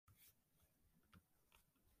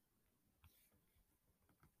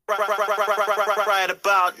Right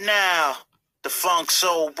about now, the Funk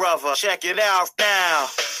Soul Brother. Check it out now,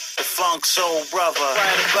 the Funk Soul Brother.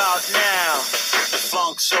 Right about now, the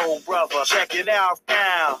Funk Soul Brother. Check it out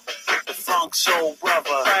now, the Funk Soul Brother.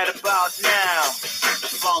 Right about now,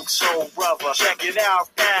 the Funk Soul Brother. Check it out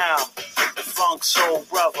now, the Funk Soul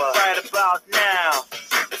Brother. Right about now,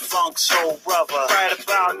 the Funk Soul Brother. Right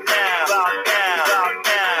about now, about now, about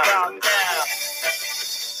now, about now.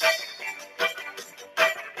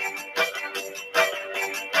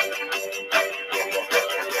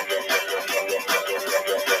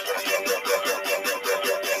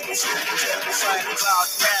 Right about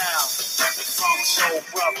now, the Funk Soul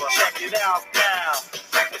Brother. Check it out now,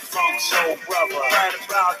 the Funk Soul Brother. Right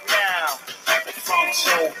about now, the Funk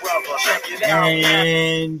Soul Brother. Check it out now.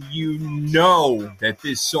 And you know that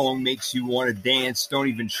this song makes you want to dance. Don't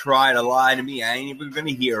even try to lie to me. I ain't even going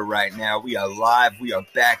to hear it right now. We are live. We are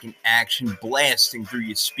back in action, blasting through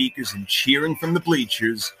your speakers and cheering from the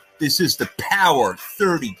bleachers. This is the Power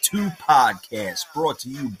 32 podcast, brought to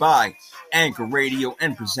you by Anchor Radio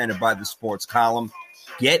and presented by The Sports Column.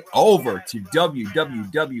 Get over to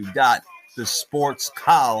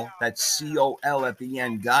www.thesportscol, that's C-O-L at the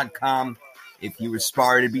end.com. If you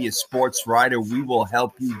aspire to be a sports writer, we will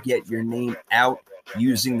help you get your name out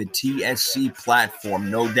using the TSC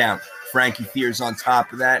platform, no doubt. Frankie Fear's on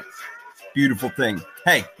top of that. Beautiful thing.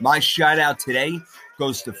 Hey, my shout out today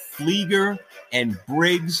goes to Flieger and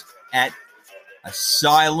Briggs at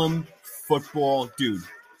Asylum Football. Dude,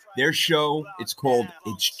 their show, it's called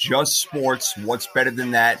It's Just Sports. What's better than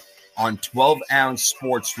that? On 12-ounce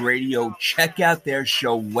sports radio. Check out their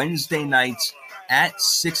show Wednesday nights at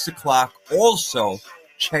 6 o'clock. Also,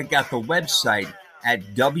 check out the website at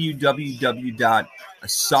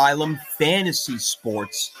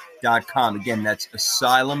www.asylumfantasysports.com. Again, that's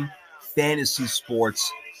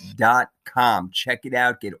asylumfantasysports.com. Check it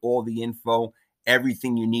out. Get all the info,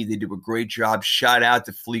 everything you need. They do a great job. Shout out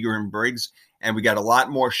to Flieger and Briggs. And we got a lot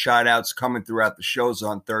more shout outs coming throughout the shows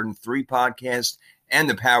on 3rd and 3 podcast and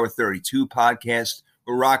the Power 32 podcast.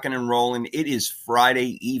 We're rocking and rolling. It is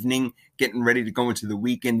Friday evening, getting ready to go into the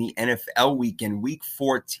weekend, the NFL weekend, week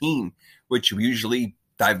 14, which we usually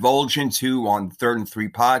divulge into on 3rd and 3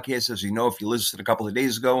 podcast. As you know, if you listened a couple of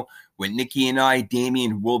days ago with Nikki and I,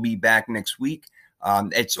 Damian will be back next week.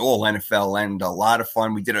 It's all NFL and a lot of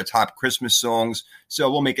fun. We did our top Christmas songs,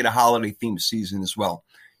 so we'll make it a holiday-themed season as well.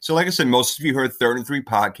 So like I said, most of you heard 3rd and 3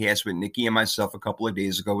 podcast with Nikki and myself a couple of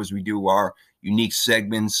days ago as we do our unique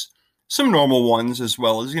segments, some normal ones, as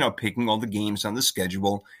well as, picking all the games on the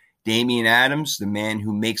schedule. Damian Adams, the man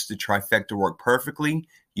who makes the trifecta work perfectly.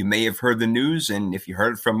 You may have heard the news, and if you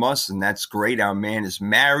heard it from us, and that's great. Our man is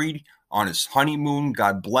married on his honeymoon.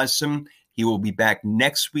 God bless him. He will be back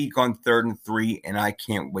next week on 3rd and 3, and I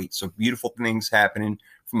can't wait. So beautiful things happening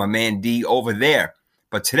from my man D over there.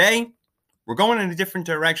 But today, we're going in a different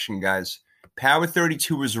direction, guys. Power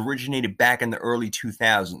 32 was originated back in the early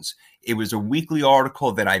 2000s. It was a weekly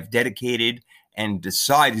article that I've dedicated and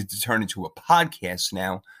decided to turn into a podcast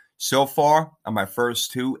now. So far, on my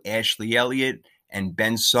first 2, Ashley Elliott and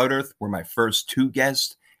Ben Sudderth were my first 2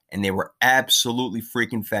 guests, and they were absolutely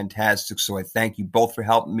freaking fantastic. So I thank you both for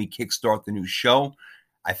helping me kickstart the new show.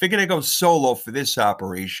 I figured I'd go solo for this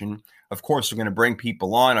operation. Of course, we're going to bring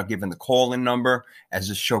people on. I'll give them the call-in number as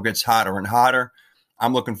the show gets hotter and hotter.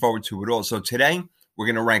 I'm looking forward to it all. So today, we're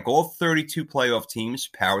going to rank all 32 playoff teams,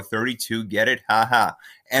 Power 32, get it? Ha-ha.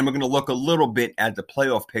 And we're going to look a little bit at the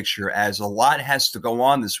playoff picture as a lot has to go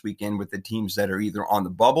on this weekend with the teams that are either on the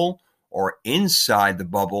bubble or inside the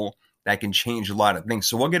bubble that can change a lot of things.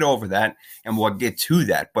 So we'll get over that and we'll get to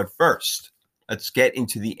that. But first, let's get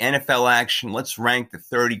into the NFL action. Let's rank the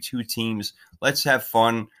 32 teams. Let's have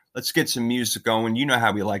fun. Let's get some music going. You know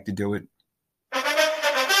how we like to do it.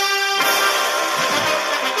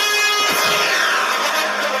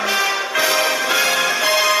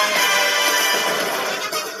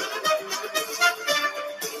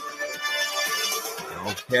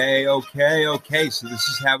 Okay. So this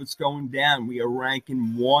is how it's going down. We are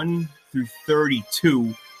ranking 1 through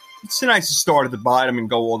 32. It's nice to start at the bottom and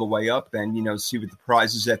go all the way up and, see what the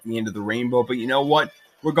prize is at the end of the rainbow. But you know what?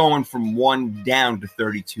 We're going from 1 down to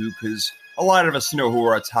 32 because a lot of us know who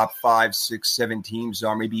our top 5, 6, 7 teams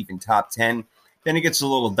are, maybe even top 10. Then it gets a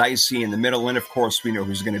little dicey in the middle. And, of course, we know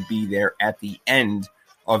who's going to be there at the end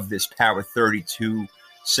of this Power 32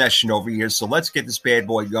 session over here. So let's get this bad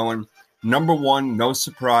boy going. Number 1, no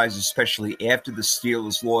surprise, especially after the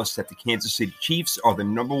Steelers lost that the Kansas City Chiefs are the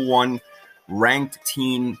number 1 ranked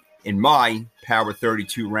team in my Power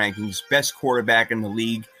 32 rankings. Best quarterback in the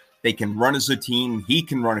league. They can run as a team. He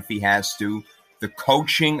can run if he has to. The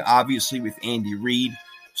coaching, obviously, with Andy Reid,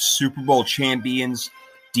 Super Bowl champions.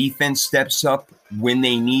 Defense steps up when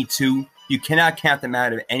they need to. You cannot count them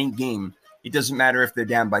out of any game. It doesn't matter if they're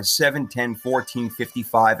down by 7, 10, 14,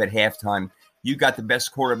 55 at halftime. You got the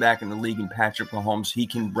best quarterback in the league in Patrick Mahomes. He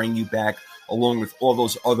can bring you back along with all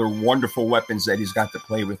those other wonderful weapons that he's got to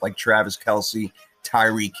play with, like Travis Kelce,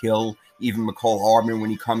 Tyreek Hill, even McCall Hardman when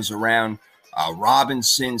he comes around,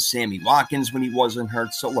 Robinson, Sammy Watkins when he wasn't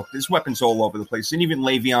hurt. So, look, there's weapons all over the place. And even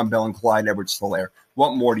Le'Veon Bell and Clyde Edwards-Helaire.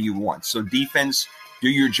 What more do you want? So defense, do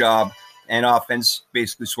your job. And offense,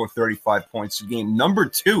 basically score 35 points a game. Number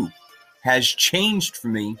 2 has changed for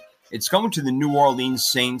me. It's going to the New Orleans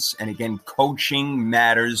Saints. And again, coaching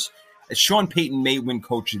matters. Sean Payton may win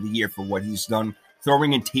Coach of the Year for what he's done,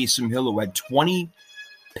 throwing in Taysom Hill, who had 20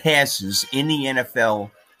 passes in the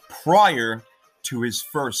NFL prior to his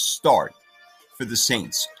first start for the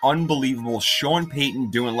Saints. Unbelievable. Sean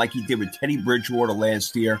Payton doing like he did with Teddy Bridgewater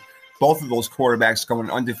last year. Both of those quarterbacks going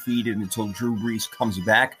undefeated until Drew Brees comes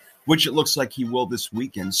back, which it looks like he will this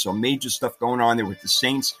weekend. So major stuff going on there with the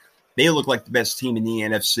Saints. They look like the best team in the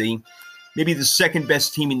NFC. Maybe the second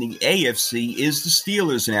best team in the AFC is the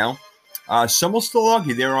Steelers now. Some will still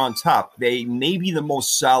argue they're on top. They may be the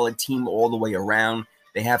most solid team all the way around.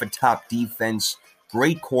 They have a top defense,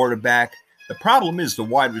 great quarterback. The problem is the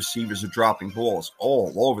wide receivers are dropping balls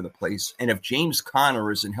all over the place. And if James Conner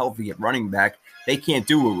isn't healthy at running back, they can't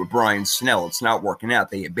do it with Brian Snell. It's not working out.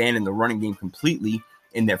 They abandoned the running game completely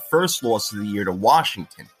in their first loss of the year to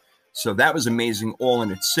Washington. So that was amazing all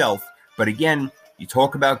in itself. But again, you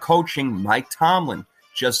talk about coaching, Mike Tomlin,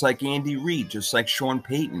 just like Andy Reid, just like Sean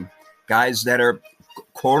Payton, guys that are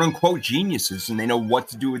quote-unquote geniuses, and they know what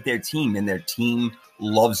to do with their team, and their team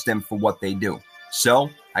loves them for what they do. So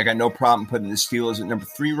I got no problem putting the Steelers at number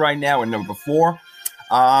 3 right now and number 4.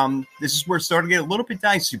 This is where it started to get a little bit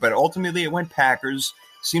dicey, but ultimately it went Packers.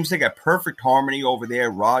 Seems they got perfect harmony over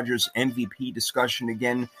there. Rodgers MVP discussion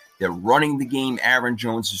again. They're running the game. Aaron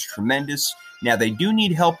Jones is tremendous. Now, they do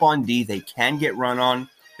need help on D. They can get run on.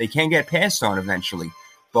 They can get passed on eventually.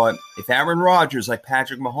 But if Aaron Rodgers, like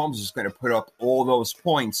Patrick Mahomes, is going to put up all those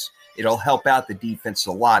points, it'll help out the defense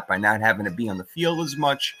a lot by not having to be on the field as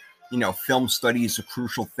much. You know, film study is a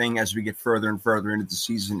crucial thing as we get further and further into the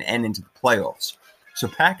season and into the playoffs. So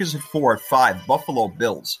Packers at 4, at 5, Buffalo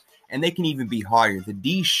Bills. And they can even be higher. The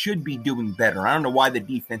D should be doing better. I don't know why the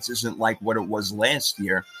defense isn't like what it was last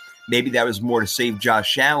year. Maybe that was more to save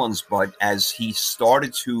Josh Allen's butt as he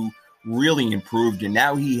started to really improve, and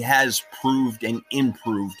now he has proved and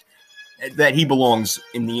improved that he belongs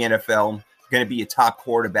in the NFL, going to be a top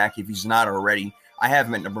quarterback if he's not already. I have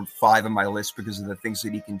him at number 5 on my list because of the things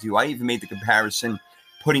that he can do. I even made the comparison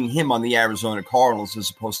putting him on the Arizona Cardinals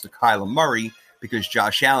as opposed to Kyler Murray because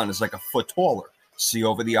Josh Allen is like a foot taller. See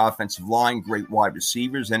over the offensive line, great wide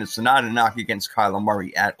receivers, and it's not a knock against Kyler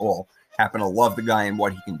Murray at all. Happen to love the guy and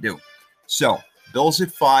what he can do. So, Bills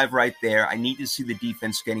at 5 right there. I need to see the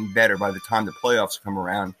defense getting better by the time the playoffs come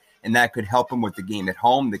around, and that could help them with the game at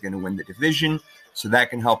home. They're going to win the division, so that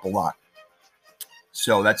can help a lot.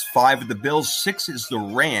 So that's 5 of the Bills. 6 is the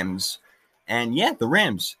Rams. And, yeah, the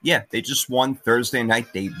Rams, they just won Thursday night.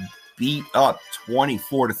 They beat up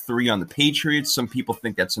 24-3 on the Patriots. Some people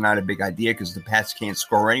think that's not a big idea because the Pats can't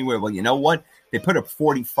score anyway. Well, you know what? They put up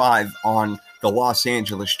 45 on the Los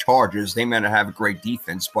Angeles Chargers. They may not have a great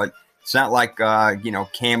defense, but it's not like,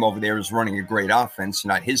 Cam over there is running a great offense.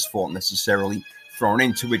 Not his fault necessarily. Thrown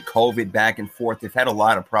into it, COVID, back and forth. They've had a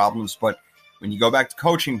lot of problems, but when you go back to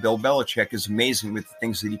coaching, Bill Belichick is amazing with the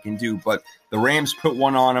things that he can do. But the Rams put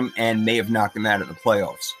one on him and may have knocked him out of the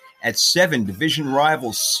playoffs. At 7, division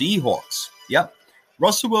rivals Seahawks. Yep.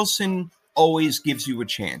 Russell Wilson always gives you a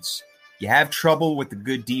chance. You have trouble with the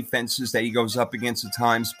good defenses that he goes up against at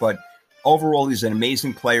times, but overall, he's an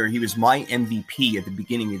amazing player. He was my MVP at the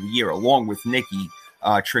beginning of the year, along with Nicky,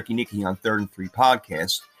 Tricky Nicky on 3rd and 3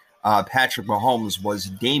 podcast. Patrick Mahomes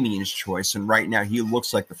was Damian's choice, and right now he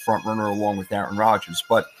looks like the front runner along with Aaron Rodgers.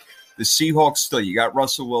 But the Seahawks still, you got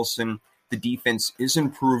Russell Wilson. The defense is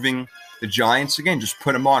improving. The Giants, again, just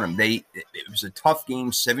put them on him. It was a tough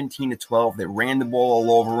game, 17-12. They ran the ball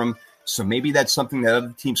all over him. So maybe that's something that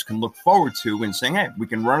other teams can look forward to and saying, hey, we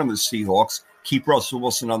can run on the Seahawks, keep Russell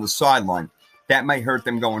Wilson on the sideline. That might hurt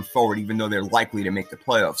them going forward, even though they're likely to make the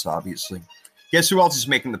playoffs, obviously. Guess who else is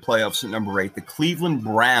making the playoffs at number 8? The Cleveland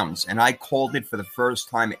Browns. And I called it for the first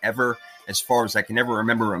time ever, as far as I can ever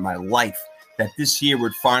remember in my life, that this year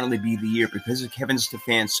would finally be the year because of Kevin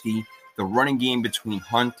Stefanski, the running game between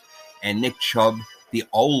Hunt and Nick Chubb, the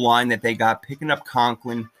O-line that they got, picking up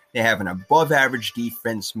Conklin. They have an above-average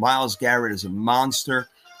defense. Myles Garrett is a monster.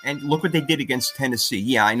 And look what they did against Tennessee.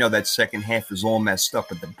 Yeah, I know that second half is all messed up,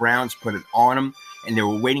 but the Browns put it on them, and they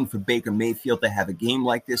were waiting for Baker Mayfield to have a game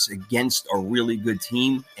like this against a really good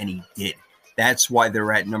team, and he did. That's why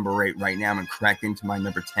they're at number 8 right now and cracked into my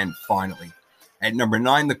number 10 finally. At number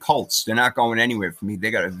 9, the Colts. They're not going anywhere for me. They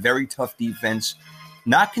got a very tough defense,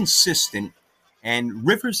 not consistent, and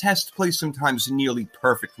Rivers has to play sometimes nearly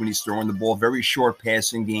perfect when he's throwing the ball. Very short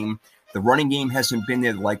passing game. The running game hasn't been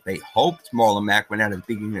there like they hoped. Marlon Mack went out at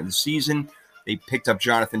the beginning of the season. They picked up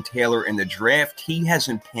Jonathan Taylor in the draft. He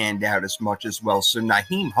hasn't panned out as much as well. So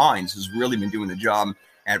Nyheim Hines has really been doing the job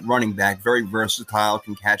at running back. Very versatile,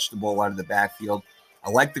 can catch the ball out of the backfield. I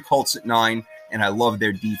like the Colts at 9, and I love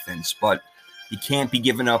their defense. But you can't be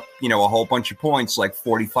giving up, a whole bunch of points like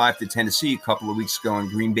 45 to Tennessee a couple of weeks ago and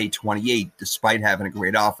Green Bay 28, despite having a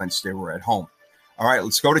great offense. They were at home. All right,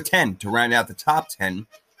 let's go to 10 to round out the top 10.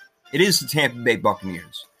 It is the Tampa Bay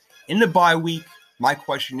Buccaneers. In the bye week, my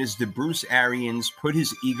question is, did Bruce Arians put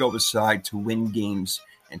his ego aside to win games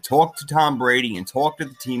and talk to Tom Brady and talk to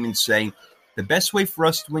the team and say, the best way for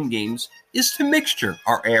us to win games is to mixture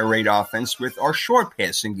our air raid offense with our short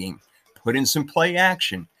passing game. Put in some play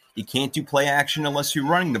action. You can't do play action unless you're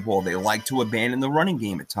running the ball. They like to abandon the running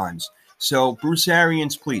game at times. So, Bruce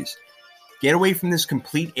Arians, please, get away from this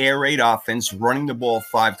complete air raid offense, running the ball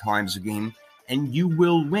 5 times a game, and you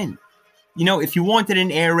will win. If you wanted an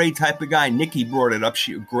air raid type of guy, Nikki brought it up.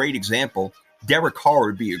 A great example. Derek Carr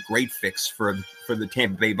would be a great fix for the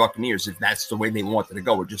Tampa Bay Buccaneers if that's the way they wanted to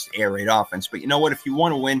go, with just air raid offense. But you know what? If you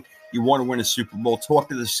want to win, you want to win a Super Bowl, talk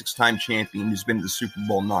to the 6-time champion who's been to the Super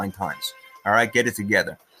Bowl 9 times. All right, get it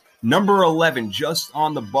together. Number 11, just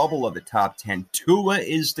on the bubble of the top 10, Tua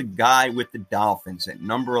is the guy with the Dolphins at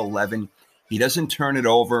number 11. He doesn't turn it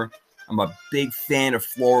over. I'm a big fan of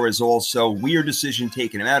Flores also. Weird decision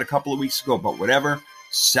taking him out a couple of weeks ago, but whatever.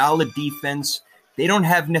 Solid defense. They don't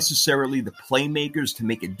have necessarily the playmakers to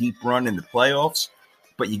make a deep run in the playoffs,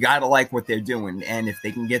 but you got to like what they're doing. And if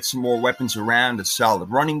they can get some more weapons around, a solid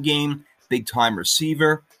running game, big-time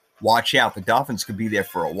receiver, watch out. The Dolphins could be there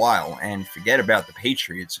for a while. And forget about the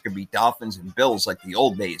Patriots. It could be Dolphins and Bills like the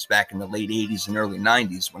old days back in the late 80s and early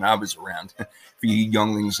 90s when I was around, for you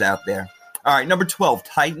younglings out there. All right, number 12,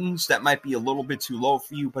 Titans. That might be a little bit too low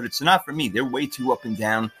for you, but it's not for me. They're way too up and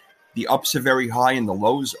down. The ups are very high and the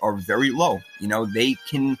lows are very low. They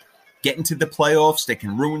can get into the playoffs. They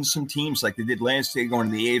can ruin some teams like they did last year going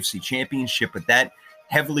to the AFC Championship, but that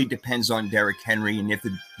heavily depends on Derrick Henry. And if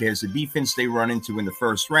there's a defense they run into in the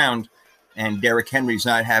first round and Derrick Henry's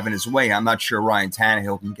not having his way, I'm not sure Ryan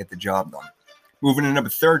Tannehill can get the job done. Moving to number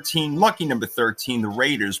 13, lucky number 13, the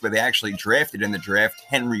Raiders, where they actually drafted in the draft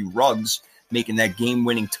Henry Ruggs, making that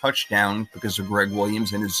game-winning touchdown because of Greg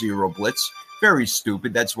Williams and his zero blitz. Very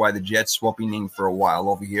stupid. That's why the Jets won't be named for a while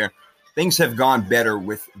over here. Things have gone better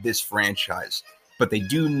with this franchise, but they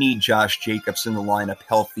do need Josh Jacobs in the lineup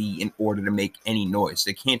healthy in order to make any noise.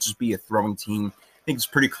 They can't just be a throwing team. I think it's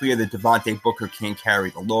pretty clear that Devontae Booker can't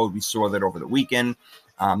carry the load. We saw that over the weekend.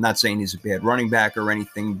 I'm not saying he's a bad running back or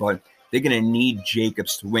anything, but they're going to need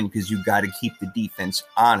Jacobs to win because you've got to keep the defense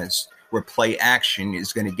honest, where play action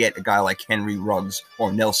is going to get a guy like Henry Ruggs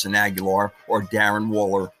or Nelson Aguilar or Darren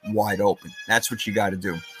Waller wide open. That's what you got to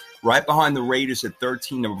do. Right behind the Raiders at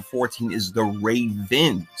 13, number 14 is the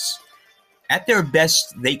Ravens. At their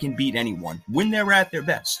best, they can beat anyone when they're at their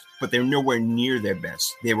best, but they're nowhere near their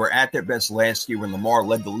best. They were at their best last year when Lamar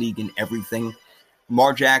led the league in everything.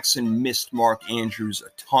 Lamar Jackson missed Mark Andrews a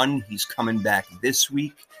ton. He's coming back this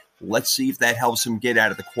week. Let's see if that helps him get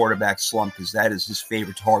out of the quarterback slump, because that is his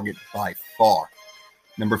favorite target by far.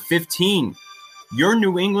 Number 15, your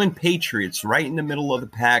New England Patriots, right in the middle of the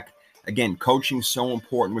pack. Again, coaching so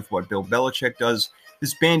important with what Bill Belichick does.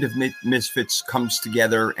 This band of misfits comes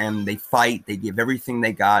together and they fight. They give everything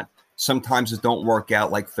they got. Sometimes it don't work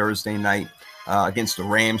out, like Thursday night against the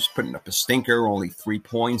Rams, putting up a stinker, only 3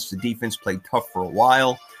 points. The defense played tough for a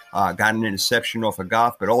while. Got an interception off of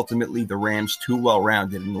Goff, but ultimately the Rams too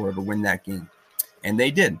well-rounded in order to win that game. And they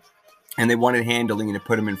did. And they won it handily, and it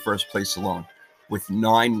put them in first place alone with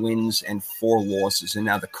 9 wins and 4 losses. And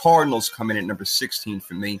now the Cardinals come in at number 16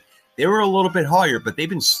 for me. They were a little bit higher, but they've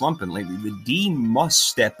been slumping lately. The D must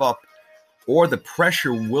step up, or the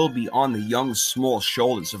pressure will be on the young, small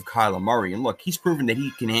shoulders of Kyler Murray. And look, he's proven that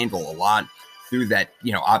he can handle a lot through that,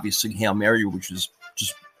 obviously Hail Mary, which was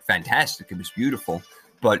just fantastic. It was beautiful.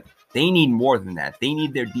 But they need more than that. They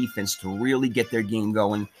need their defense to really get their game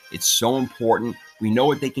going. It's so important. We know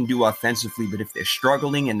what they can do offensively, but if they're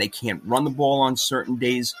struggling and they can't run the ball on certain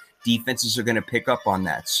days, defenses are going to pick up on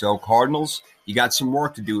that. So Cardinals, you got some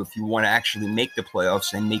work to do if you want to actually make the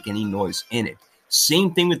playoffs and make any noise in it.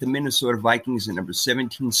 Same thing with the Minnesota Vikings at number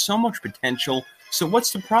 17. So much potential. So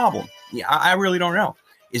what's the problem? Yeah, I really don't know.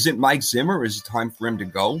 Is it Mike Zimmer? Is it time for him to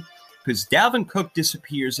go? Because Dalvin Cook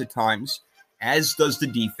disappears at times, as does the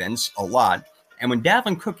defense a lot. And when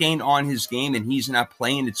Dalvin Cook ain't on his game and he's not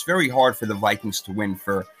playing, it's very hard for the Vikings to win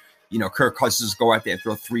for, Kirk Cousins go out there and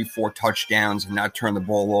throw 3-4 touchdowns and not turn the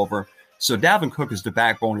ball over. So Dalvin Cook is the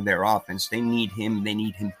backbone of their offense. They need him. They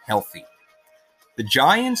need him healthy. The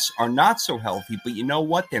Giants are not so healthy, but you know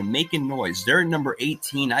what? They're making noise. They're at number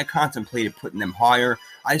 18. I contemplated putting them higher.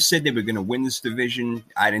 I said they were going to win this division.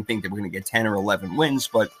 I didn't think they were going to get 10 or 11 wins,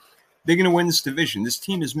 but they're going to win this division. This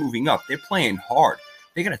team is moving up. They're playing hard.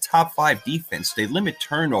 They got a top 5 defense. They limit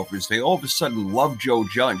turnovers. They all of a sudden love Joe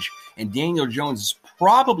Judge. And Daniel Jones is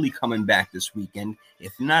probably coming back this weekend.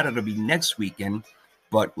 If not, it'll be next weekend.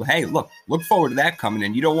 But, hey, look forward to that coming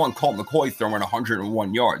in. You don't want Colt McCoy throwing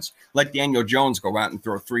 101 yards. Let Daniel Jones go out and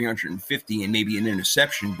throw 350 and maybe an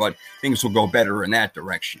interception, but things will go better in that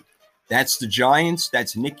direction. That's the Giants.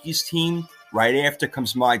 That's Nikki's team. Right after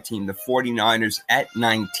comes my team, the 49ers at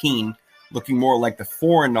 19. Looking more like the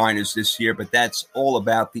 49ers this year, but that's all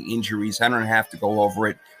about the injuries. I don't have to go over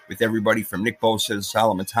it with everybody from Nick Bosa to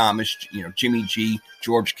Solomon Thomas, Jimmy G,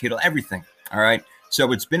 George Kittle, everything. All right.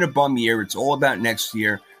 So it's been a bum year. It's all about next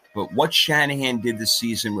year. But what Shanahan did this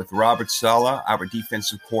season with Robert Saleh, our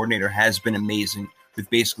defensive coordinator, has been amazing with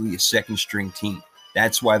basically a second-string team.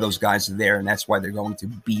 That's why those guys are there, and that's why they're going to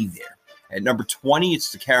be there. At number 20,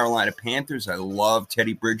 it's the Carolina Panthers. I love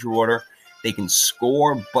Teddy Bridgewater. They can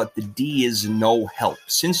score, but the D is no help.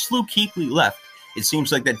 Since Luke Kuechly left, it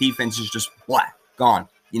seems like that defense is just gone.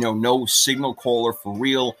 No signal caller for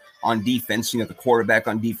real on defense. The quarterback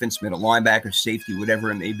on defense, middle linebacker, safety, whatever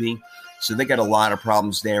it may be. So they got a lot of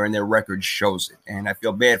problems there, and their record shows it. And I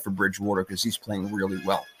feel bad for Bridgewater because he's playing really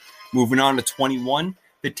well. Moving on to 21,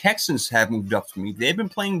 the Texans have moved up for me. They've been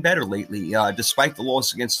playing better lately. Despite the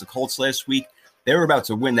loss against the Colts last week, they were about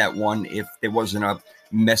to win that one if there wasn't a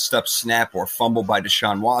messed up snap or fumble by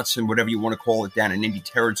Deshaun Watson, whatever you want to call it, down in Indy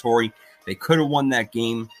territory. They could have won that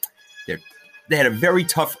game. They had a very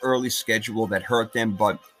tough early schedule that hurt them,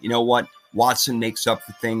 but you know what? Watson makes up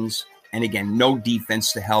for things. And again, no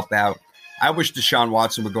defense to help out. I wish Deshaun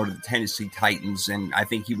Watson would go to the Tennessee Titans, and I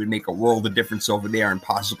think he would make a world of difference over there and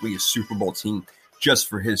possibly a Super Bowl team just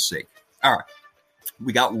for his sake. All right.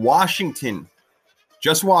 We got Washington.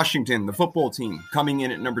 Just Washington, the football team, coming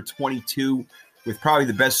in at number 22 with probably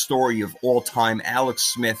the best story of all time,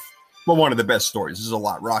 Alex Smith. Well, one of the best stories. This is a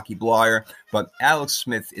lot, Rocky Bleier, but Alex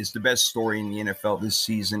Smith is the best story in the NFL this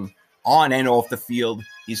season, on and off the field.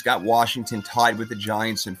 He's got Washington tied with the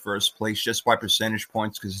Giants in first place just by percentage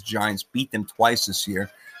points because the Giants beat them twice this year.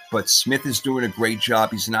 But Smith is doing a great job.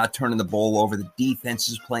 He's not turning the ball over. The defense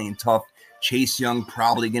is playing tough. Chase Young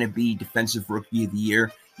probably going to be Defensive Rookie of the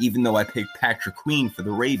Year, even though I picked Patrick Queen for the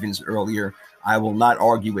Ravens earlier. I will not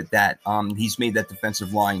argue with that. He's made that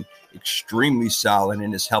defensive line extremely solid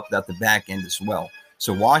and has helped out the back end as well.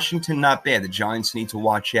 So Washington, not bad. The Giants need to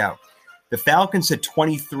watch out. The Falcons at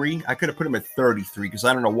 23. I could have put them at 33 because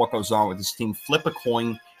I don't know what goes on with this team. Flip a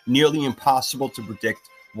coin. Nearly impossible to predict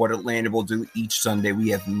what Atlanta will do each Sunday. We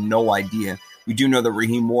have no idea. We do know that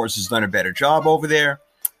Raheem Morris has done a better job over there.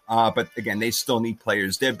 But again, they still need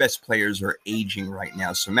players. Their best players are aging right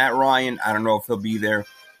now. So Matt Ryan, I don't know if he'll be there.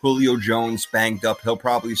 Julio Jones banged up. He'll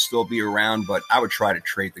probably still be around, but I would try to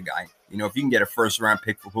trade the guy. If you can get a first-round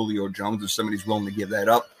pick for Julio Jones, if somebody's willing to give that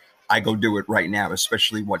up, I go do it right now,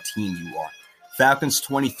 especially what team you are. Falcons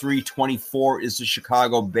 23-24 is the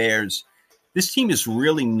Chicago Bears. This team is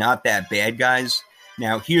really not that bad, guys.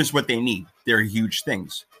 Now, here's what they need. They're huge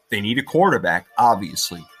things. They need a quarterback,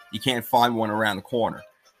 obviously. You can't find one around the corner.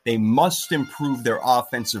 They must improve their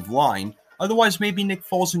offensive line. Otherwise, maybe Nick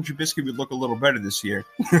Foles and Trubisky would look a little better this year.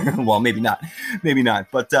 Well, maybe not. Maybe not.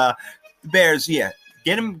 But the Bears, yeah.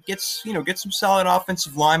 Get some solid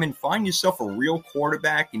offensive linemen. Find yourself a real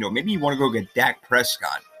quarterback. Maybe you want to go get Dak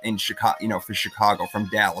Prescott in Chicago, for Chicago from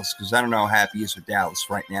Dallas, because I don't know how happy he is with Dallas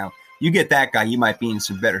right now. You get that guy, you might be in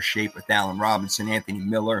some better shape with Allen Robinson, Anthony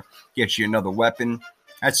Miller, get you another weapon.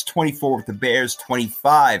 That's 24 with the Bears.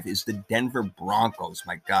 25 is the Denver Broncos.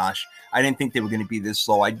 My gosh, I didn't think they were going to be this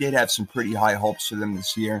low. I did have some pretty high hopes for them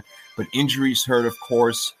this year, but injuries hurt, of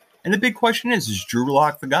course. And the big question is Drew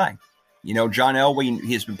Lock the guy? John Elway,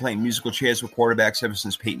 he has been playing musical chairs with quarterbacks ever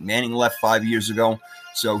since Peyton Manning left 5 years ago.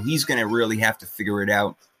 So he's going to really have to figure it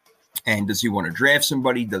out. And does he want to draft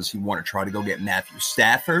somebody? Does he want to try to go get Matthew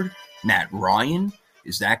Stafford, Matt Ryan?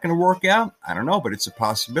 Is that going to work out? I don't know, but it's a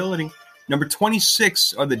possibility. Number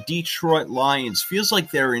 26 are the Detroit Lions. Feels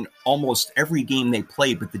like they're in almost every game they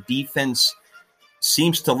play, but the defense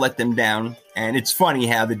seems to let them down. And it's funny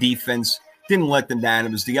how the defense didn't let them down.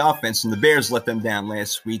 It was the offense, and the Bears let them down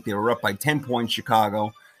last week. They were up by 10 points,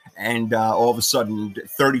 Chicago. And all of a sudden,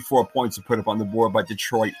 34 points are put up on the board by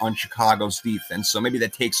Detroit on Chicago's defense. So maybe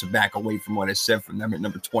that takes it back away from what I said from them at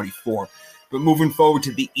number 24. But moving forward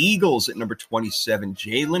to the Eagles at number 27,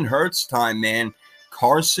 Jalen Hurts time, man.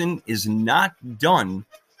 Carson is not done,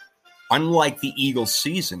 unlike the Eagles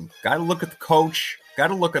season. Got to look at the coach. Got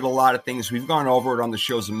to look at a lot of things. We've gone over it on the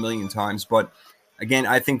shows a million times. But, again,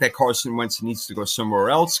 I think that Carson Wentz needs to go somewhere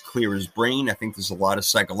else, clear his brain. I think there's a lot of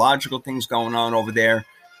psychological things going on over there.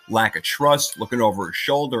 Lack of trust, looking over his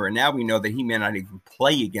shoulder. And now we know that he may not even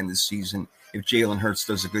play again this season if Jalen Hurts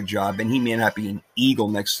does a good job. And he may not be an Eagle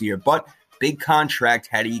next year. But big contract.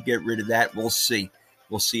 How do you get rid of that? We'll see.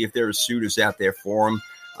 We'll see if there are suitors out there for him.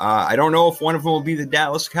 I don't know if one of them will be the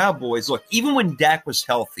Dallas Cowboys. Look, even when Dak was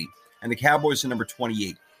healthy, and the Cowboys are number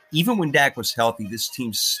 28, even when Dak was healthy, this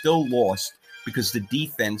team still lost because the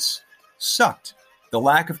defense sucked. The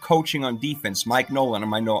lack of coaching on defense, Mike Nolan,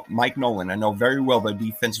 I know very well the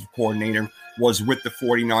defensive coordinator was with the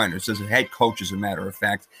 49ers as a head coach, as a matter of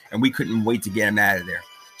fact, and we couldn't wait to get him out of there.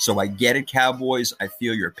 So I get it, Cowboys. I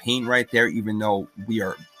feel your pain right there, even though we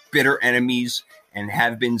are bitter enemies and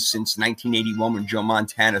have been since 1981 when Joe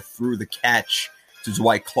Montana threw the catch to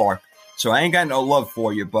Dwight Clark. So I ain't got no love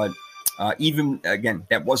for you, but even, again,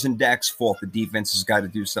 that wasn't Dak's fault. The defense has got to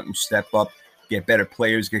do something, step up, get better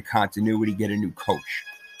players, get continuity, get a new coach.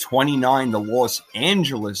 29, the Los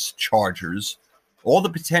Angeles Chargers. All the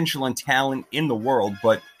potential and talent in the world,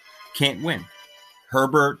 but can't win.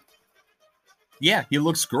 Herbert, yeah, he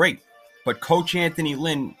looks great. But Coach Anthony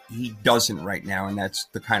Lynn, he doesn't right now, and that's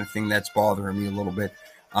the kind of thing that's bothering me a little bit.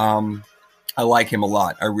 I like him a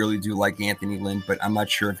lot. I really do like Anthony Lynn, but I'm not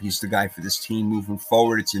sure if he's the guy for this team moving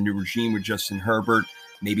forward. It's a new regime with Justin Herbert.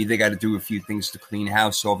 Maybe they got to do a few things to clean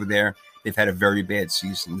house over there. They've had a very bad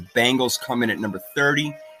season. The Bengals come in at number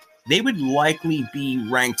 30. They would likely be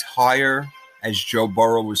ranked higher as Joe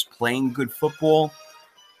Burrow was playing good football.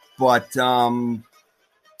 But,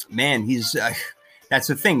 man, he's that's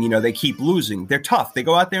the thing. You know, they keep losing. They're tough. They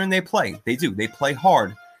go out there and they play. They do. They play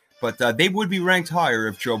hard. But they would be ranked higher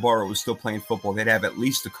if Joe Burrow was still playing football. They'd have at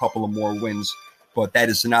least a couple of more wins. But that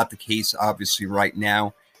is not the case, obviously, right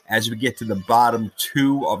now. As we get to the bottom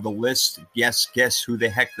two of the list, guess who the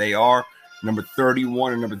heck they are. Number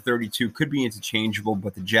 31 and number 32 could be interchangeable,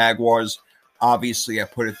 but the Jaguars, obviously, I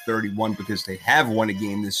put it 31 because they have won a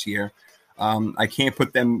game this year. I can't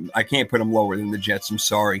put them lower than the Jets. I'm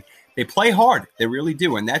sorry. They play hard. They really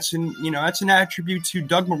do. And that's an attribute to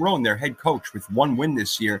Doug Marrone, their head coach, with one win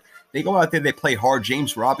this year. They go out there, they play hard.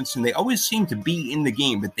 James Robinson, they always seem to be in the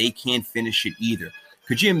game, but they can't finish it either.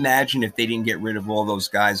 Could you imagine if they didn't get rid of all those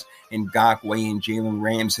guys in Ngakoue and Jalen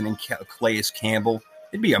Ramsey and Calais Campbell?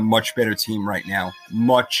 It'd be a much better team right now.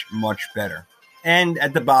 Much, much better. And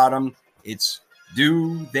at the bottom, it's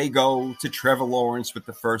do they go to Trevor Lawrence with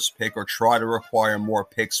the first pick or try to acquire more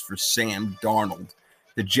picks for Sam Darnold?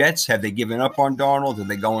 The Jets, have they given up on Darnold? Are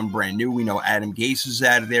they going brand new? We know Adam Gase is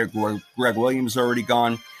out of there. Greg Williams already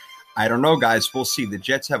gone. I don't know, guys. We'll see. The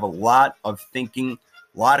Jets have a lot of thinking,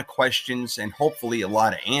 a lot of questions, and hopefully a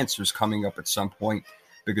lot of answers coming up at some point,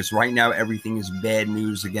 because right now everything is bad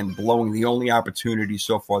news. Again, blowing the only opportunity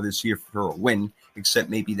so far this year for a win, except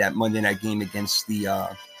maybe that Monday night game against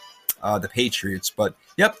the Patriots. But,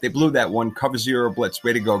 yep, they blew that one. Cover zero blitz.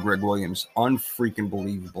 Way to go, Greg Williams. Unfreaking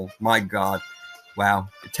believable. My God. Wow.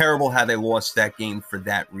 Terrible how they lost that game for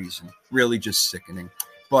that reason. Really just sickening.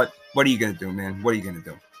 But what are you going to do, man? What are you going to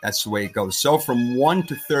do? That's the way it goes. So from 1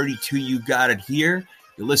 to 32, you got it here.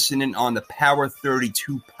 You're listening on the Power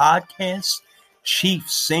 32 podcast.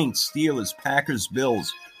 Chiefs, Saints, Steelers, Packers,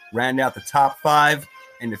 Bills round out the top 5,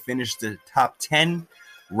 and to finish the top 10,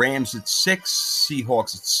 Rams at 6,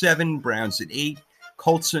 Seahawks at 7, Browns at 8,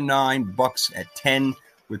 Colts at 9, Bucks at 10,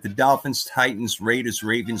 with the Dolphins, Titans, Raiders,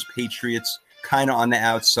 Ravens, Patriots kind of on the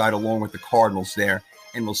outside along with the Cardinals there,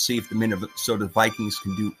 and we'll see if the Minnesota Vikings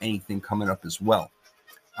can do anything coming up as well.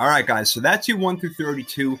 All right, guys, so that's your 1 through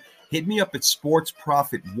 32. Hit me up at Sports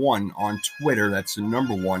Prophet 1 on Twitter. That's the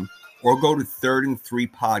number 1. Or go to 3rd and 3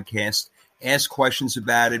 podcast. Ask questions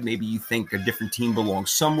about it. Maybe you think a different team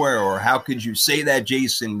belongs somewhere, or how could you say that,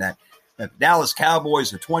 Jason, that the Dallas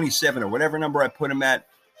Cowboys are 27 or whatever number I put them at.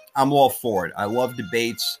 I'm all for it. I love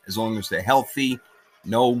debates as long as they're healthy.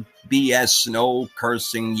 No BS, no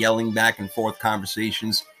cursing, yelling back and forth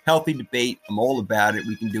conversations. Healthy debate. I'm all about it.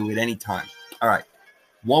 We can do it anytime. All right.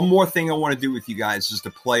 One more thing I want to do with you guys is the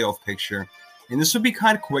playoff picture. And this will be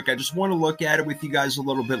kind of quick. I just want to look at it with you guys a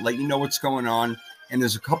little bit, let you know what's going on. And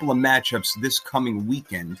there's a couple of matchups this coming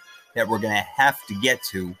weekend that we're going to have to get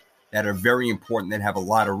to that are very important, that have a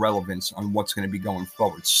lot of relevance on what's going to be going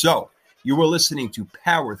forward. So you were listening to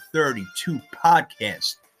Power 32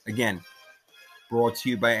 Podcast. Again, brought to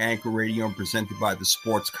you by Anchor Radio and presented by the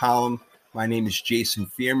Sports Column. My name is Jason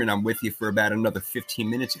Fearman. I'm with you for about another 15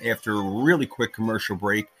 minutes after a really quick commercial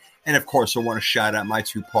break. And, of course, I want to shout out my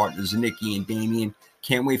two partners, Nikki and Damian.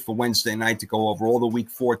 Can't wait for Wednesday night to go over all the Week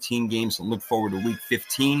 14 games and look forward to Week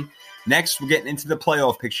 15. Next, we're getting into the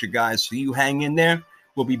playoff picture, guys, so you hang in there.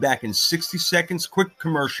 We'll be back in 60 seconds. Quick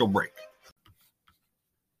commercial break.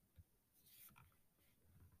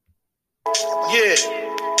 Yeah,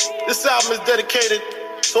 this album is dedicated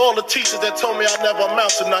to all the teachers that told me I'd never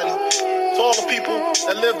amount to nothing. To all the people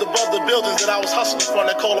that lived above the buildings that I was hustling from,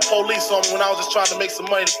 that called the police on me when I was just trying to make some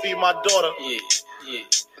money to feed my daughter. Yeah.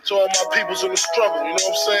 To all my peoples in the struggle, you know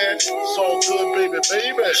what I'm saying? It's all good,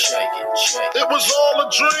 baby. Shake it. It was all a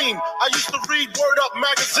dream. I used to read Word Up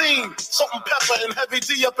magazine. Salt-N-Pepa and Heavy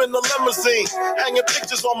D up in the limousine. Hanging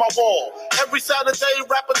pictures on my wall. Every Saturday,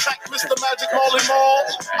 rap attack Mr. Magic Marley Marl.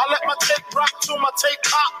 I let my tape rock till my tape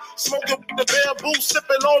pop. Smoking the bamboo,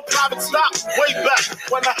 sipping on private stock. Way back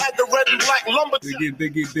when I had the red and black lumber.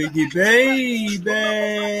 Biggie,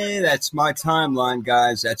 baby. That's my timeline,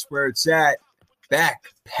 guys. That's where it's at. Back,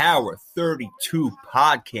 Power 32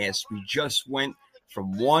 Podcast. We just went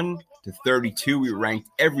from 1 to 32. We ranked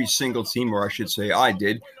every single team, or I should say I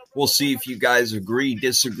did. We'll see if you guys agree,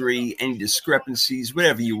 disagree, any discrepancies,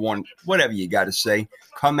 whatever you want, whatever you got to say.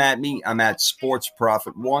 Come at me. I'm at Sports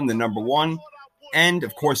Prophet 1, the number 1. And,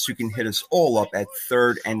 of course, you can hit us all up at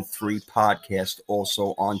 3rd and 3 Podcast,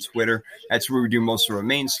 also on Twitter. That's where we do most of our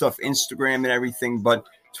main stuff, Instagram and everything. But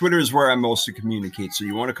Twitter is where I mostly communicate. So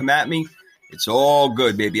you want to come at me? It's all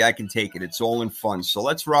good, baby. I can take it. It's all in fun. So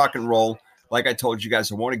let's rock and roll. Like I told you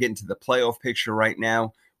guys, I want to get into the playoff picture right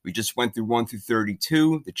now. We just went through 1 through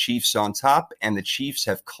 32. The Chiefs on top, and the Chiefs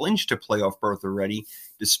have clinched a playoff berth already,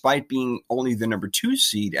 despite being only the number 2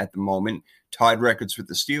 seed at the moment. Tied records with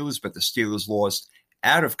the Steelers, but the Steelers lost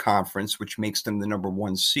out of conference, which makes them the number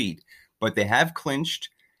 1 seed. But they have clinched.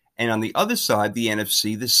 And on the other side, the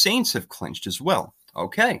NFC, the Saints have clinched as well.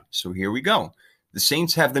 Okay, so here we go. The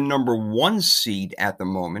Saints have the number 1 seed at the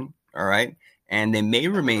moment, all right, and they may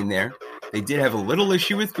remain there. They did have a little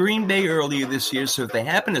issue with Green Bay earlier this year, so if they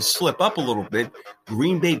happen to slip up a little bit,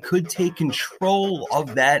 Green Bay could take control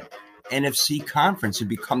of that NFC conference and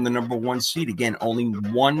become the number 1 seed. Again, only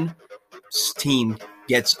one team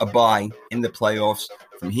gets a bye in the playoffs.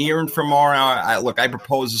 From here and from look, I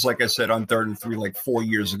proposed this, like I said, on 3rd and 3 like 4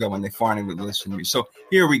 years ago, and they finally would listen to me. So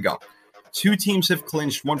here we go. 2 teams have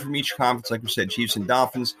clinched, 1 from each conference, like we said, Chiefs and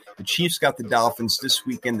Dolphins. The Chiefs got the Dolphins this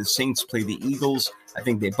weekend. The Saints play the Eagles. I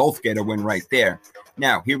think they both get a win right there.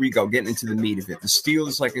 Now, here we go, getting into the meat of it. The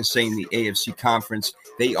Steelers, like I say, in the AFC Conference,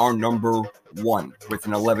 they are number 1 with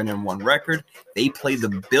an 11-1 record. They play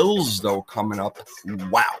the Bills, though, coming up.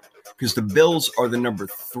 Wow. Because the Bills are the number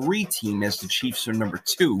 3 team as the Chiefs are number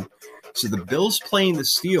 2. So the Bills playing the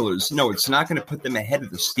Steelers, no, it's not going to put them ahead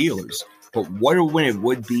of the Steelers. But what a win it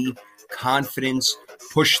would be. Confidence,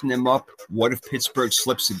 pushing them up. What if Pittsburgh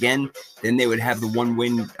slips again? Then they would have the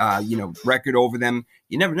 1-win, record over them.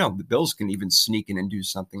 You never know. The Bills can even sneak in and do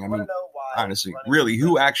something. I mean, honestly, really,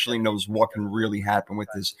 who actually knows what can really happen with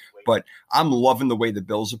this? But I'm loving the way the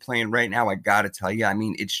Bills are playing right now. I got to tell you, I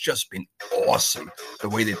mean, it's just been awesome the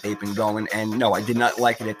way that they've been going. And no, I did not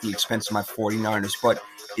like it at the expense of my 49ers, but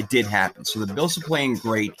it did happen. So the Bills are playing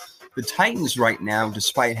great. The Titans right now,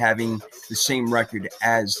 despite having the same record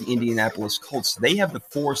as the Indianapolis Colts, they have the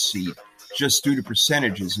 4 seed just due to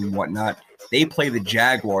percentages and whatnot. They play the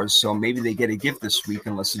Jaguars, so maybe they get a gift this week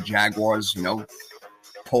unless the Jaguars,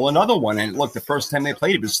 pull another one. And look, the first time they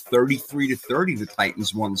played it was 33-30 the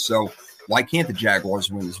Titans won. So why can't the Jaguars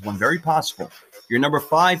win this one? Very possible. Your number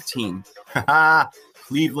 5 team,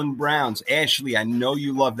 Cleveland Browns. Ashley, I know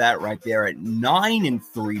you love that right there at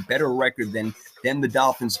 9-3, better record than the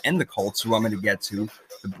Dolphins and the Colts, who I'm going to get to.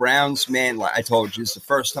 The Browns, man, like I told you, it's the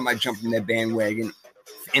first time I jumped in that bandwagon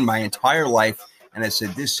in my entire life. And I said,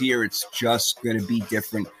 this year it's just going to be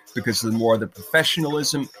different because of the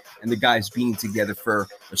professionalism and the guys being together for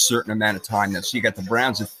a certain amount of time now. So you got the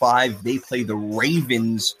Browns at 5. They play the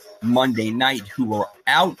Ravens Monday night, who are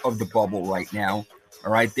out of the bubble right now.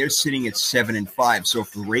 All right, they're sitting at 7-5. So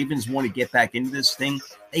if the Ravens want to get back into this thing,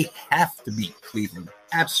 they have to beat Cleveland.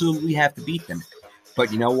 Absolutely have to beat them.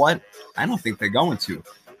 But you know what? I don't think they're going to.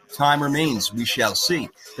 Time remains. We shall see.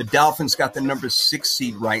 The Dolphins got the number 6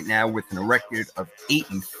 seed right now with a record of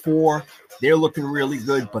 8-4. They're looking really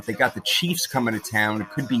good, but they got the Chiefs coming to town. It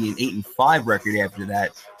could be an 8-5 record after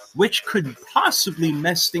that. which could possibly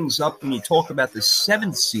mess things up when you talk about the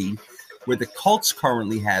 7th seed, where the Colts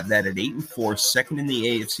currently have that at 8-4, second in the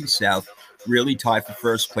AFC South, really tied for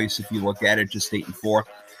first place if you look at it, just 8-4.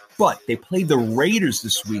 But they played the Raiders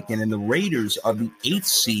this weekend, and the Raiders are the 8th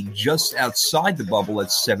seed just outside the bubble at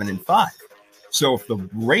 7-5. So if the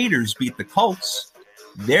Raiders beat the Colts,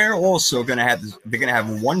 they're also going to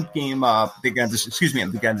have one game. They're going to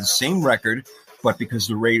have the same record, but because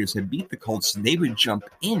the Raiders had beat the Colts, they would jump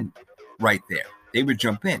in right there. They would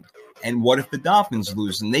jump in. And what if the Dolphins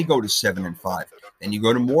lose and they go to 7-5? Then you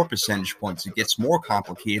go to more percentage points. It gets more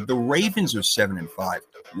complicated. The Ravens are 7-5.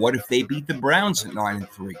 What if they beat the Browns at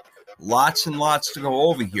 9-3? Lots and lots to go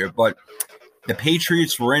over here, but the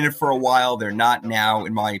Patriots were in it for a while. They're not now,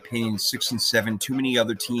 in my opinion, 6-7. Too many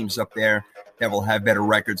other teams up there that will have better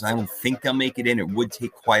records. I don't think they'll make it in. It would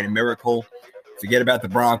take quite a miracle. Forget about the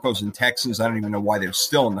Broncos and Texans. I don't even know why they're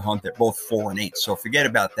still in the hunt. They're both 4-8, so forget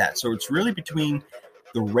about that. So it's really between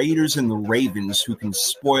the Raiders and the Ravens who can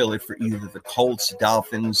spoil it for either the Colts,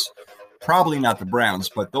 Dolphins, probably not the Browns,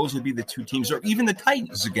 but those would be the two teams, or even the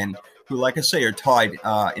Titans again, who, like I say, are tied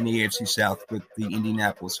in the AFC South with the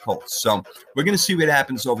Indianapolis Colts. So we're going to see what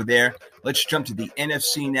happens over there. Let's jump to the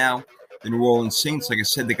NFC now. The New Orleans Saints, like I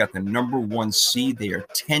said, they got the number 1 seed. They are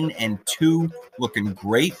 10-2, looking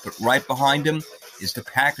great, but right behind them is the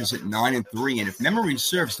Packers at 9-3. And if memory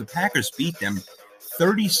serves, the Packers beat them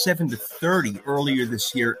 37-30 earlier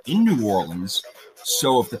this year in New Orleans.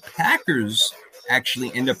 So if the Packers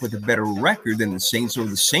actually end up with a better record than the Saints, or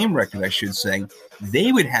the same record, I should say,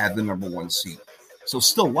 they would have the number 1 seed. So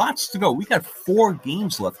still lots to go. We got 4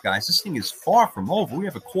 games left, guys. This thing is far from over. We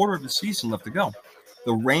have a quarter of the season left to go.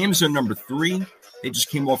 The Rams are number 3. They just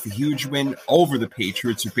came off a huge win over the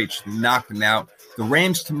Patriots, who basically knocked them out. The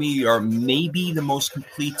Rams, to me, are maybe the most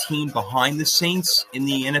complete team behind the Saints in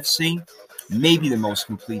the NFC. Maybe the most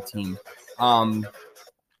complete team. I'd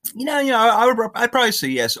probably say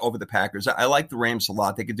yes over the Packers. I like the Rams a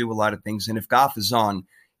lot. They could do a lot of things, and if Goff is on,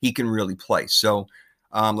 he can really play. So,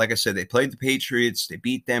 like I said, they played the Patriots. They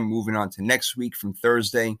beat them, moving on to next week from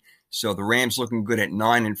Thursday. So the Rams looking good at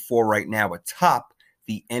 9-4 right now atop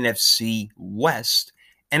the NFC West.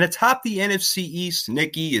 And atop the NFC East,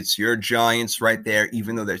 Nikki, it's your Giants right there,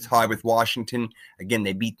 even though they're tied with Washington. Again,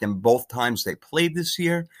 they beat them both times they played this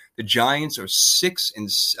year. The Giants are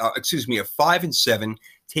 5-7,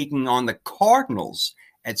 taking on the Cardinals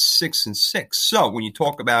at 6-6. So when you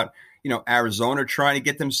talk about, Arizona trying to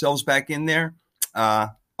get themselves back in there,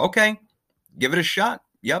 okay, give it a shot.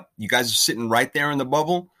 Yep, you guys are sitting right there in the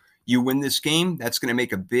bubble. You win this game, that's going to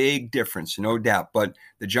make a big difference, no doubt. But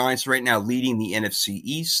the Giants right now leading the NFC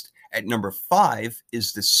East. At number 5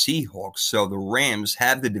 is the Seahawks. So the Rams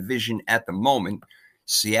have the division at the moment.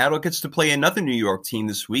 Seattle gets to play another New York team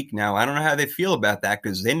this week. Now, I don't know how they feel about that,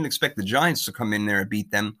 because they didn't expect the Giants to come in there and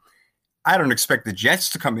beat them. I don't expect the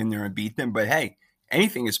Jets to come in there and beat them, but hey,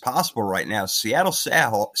 anything is possible right now. Seattle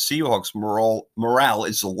Seahawks morale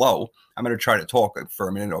is low. I'm going to try to talk for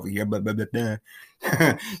a minute over here, but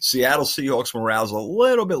Seattle Seahawks morale is a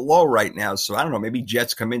little bit low right now. So I don't know, maybe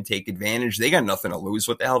Jets come in, take advantage. They got nothing to lose.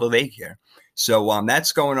 What the hell do they care? So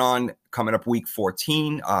that's going on coming up week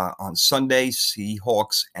 14 on Sunday,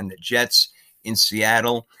 Seahawks and the Jets in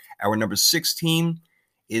Seattle. Our number 6 team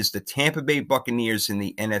is the Tampa Bay Buccaneers in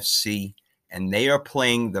the NFC, and they are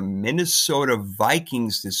playing the Minnesota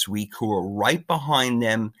Vikings this week, who are right behind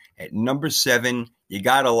them at number 7. You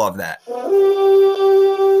got to love that.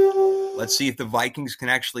 Let's see if the Vikings can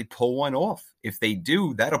actually pull one off. If they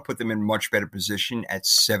do, that'll put them in much better position at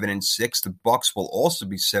 7-6. The Bucs will also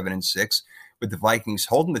be 7-6, with the Vikings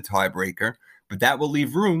holding the tiebreaker, but that will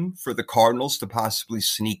leave room for the Cardinals to possibly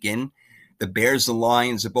sneak in. The Bears and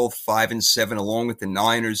Lions are both 5-7, along with the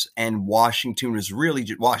Niners, and Washington's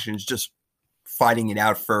just fighting it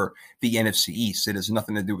out for the NFC East. It has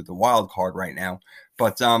nothing to do with the wild card right now.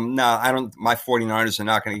 But my 49ers are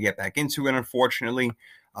not going to get back into it, unfortunately.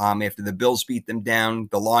 After the Bills beat them down,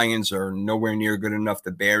 the Lions are nowhere near good enough.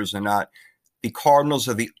 The Bears are not. The Cardinals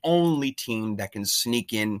are the only team that can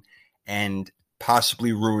sneak in and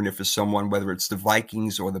possibly ruin it for someone, whether it's the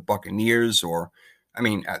Vikings or the Buccaneers the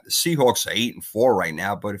Seahawks are 8-4 right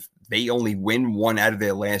now, but if they only win 1 out of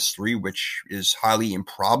their last 3, which is highly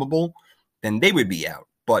improbable, then they would be out.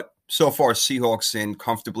 But so far, Seahawks in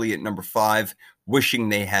comfortably at number 5, wishing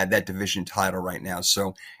they had that division title right now.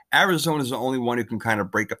 So Arizona's the only one who can kind of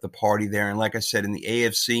break up the party there. And like I said, in the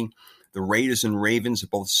AFC, the Raiders and Ravens are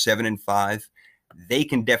both 7-5. They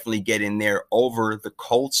can definitely get in there over the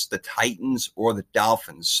Colts, the Titans, or the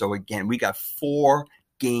Dolphins. So again, we got 4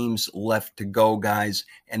 games left to go, guys,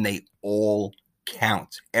 and they all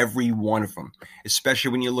count, every one of them,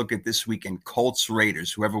 especially when you look at this weekend, Colts,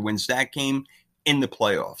 Raiders, whoever wins that game in the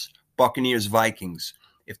playoffs, Buccaneers, Vikings.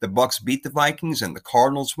 If the Bucks beat the Vikings and the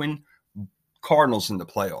Cardinals win, Cardinals in the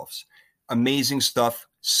playoffs. Amazing stuff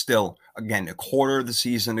still. Again, a quarter of the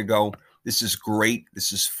season to go. This is great.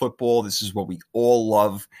 This is football. This is what we all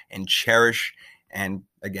love and cherish. And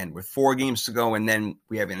again, with 4 games to go, and then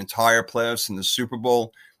we have an entire playoffs in the Super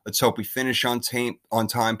Bowl. Let's hope we finish on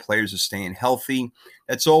time. Players are staying healthy.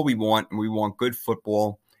 That's all we want, and we want good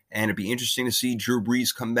football. And it'd be interesting to see Drew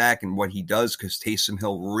Brees come back and what he does, because Taysom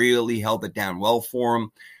Hill really held it down well for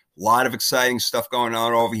him. A lot of exciting stuff going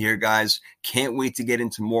on over here, guys. Can't wait to get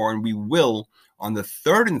into more, and we will on the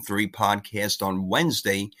 3rd and 3 podcast on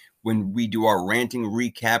Wednesday when we do our ranting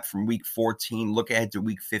recap from Week 14, look ahead to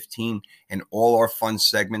Week 15, and all our fun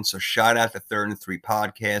segments. So shout out to 3rd and 3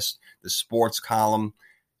 podcast, the sports column,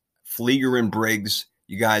 Flieger and Briggs.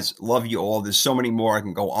 You guys, love you all. There's so many more. I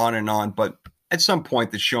can go on, but at some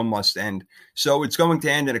point the show must end. So it's going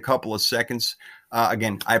to end in a couple of seconds.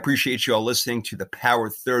 Again, I appreciate you all listening to the Power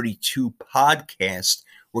 32 podcast.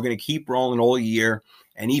 We're going to keep rolling all year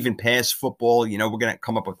and even past football. You know, we're going to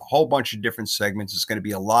come up with a whole bunch of different segments. It's going to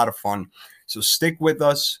be a lot of fun. So stick with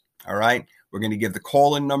us. All right. We're going to give the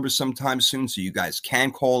call-in number sometime soon so you guys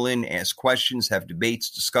can call in, ask questions, have debates,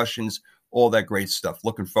 discussions, all that great stuff.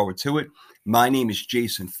 Looking forward to it. My name is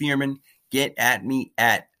Jason Fearman. Get at me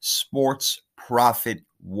at Sports Prophet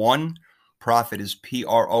 1. Prophet is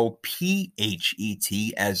Prophet,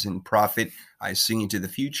 as in prophet. I see into the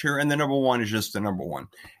future. And the number 1 is just the number 1.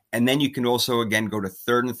 And then you can also, again, go to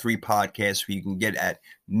 3rd and 3 podcast where you can get at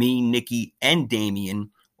me, Nikki, and Damian,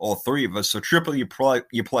 all 3 of us. So triple your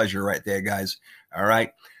pleasure right there, guys. All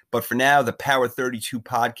right. But for now, the Power 32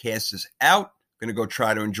 podcast is out. Going to go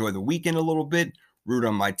try to enjoy the weekend a little bit, root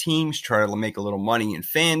on my teams, try to make a little money in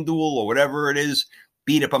FanDuel or whatever it is.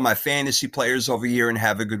 Beat up on my fantasy players over here and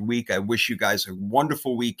have a good week. I wish you guys a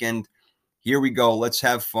wonderful weekend. Here we go. Let's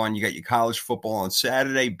have fun. You got your college football on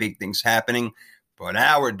Saturday. Big things happening. But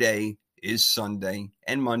our day is Sunday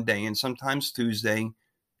and Monday and sometimes Tuesday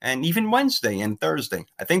and even Wednesday and Thursday.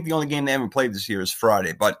 I think the only game they haven't played this year is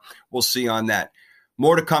Friday, but we'll see on that.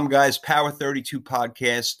 More to come, guys. Power 32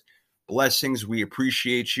 podcast. Blessings. We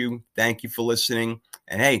appreciate you. Thank you for listening.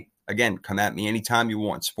 And hey, again, come at me anytime you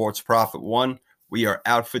want. Sports Prophet 1. We are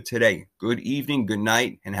out for today. Good evening, good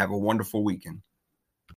night, and have a wonderful weekend.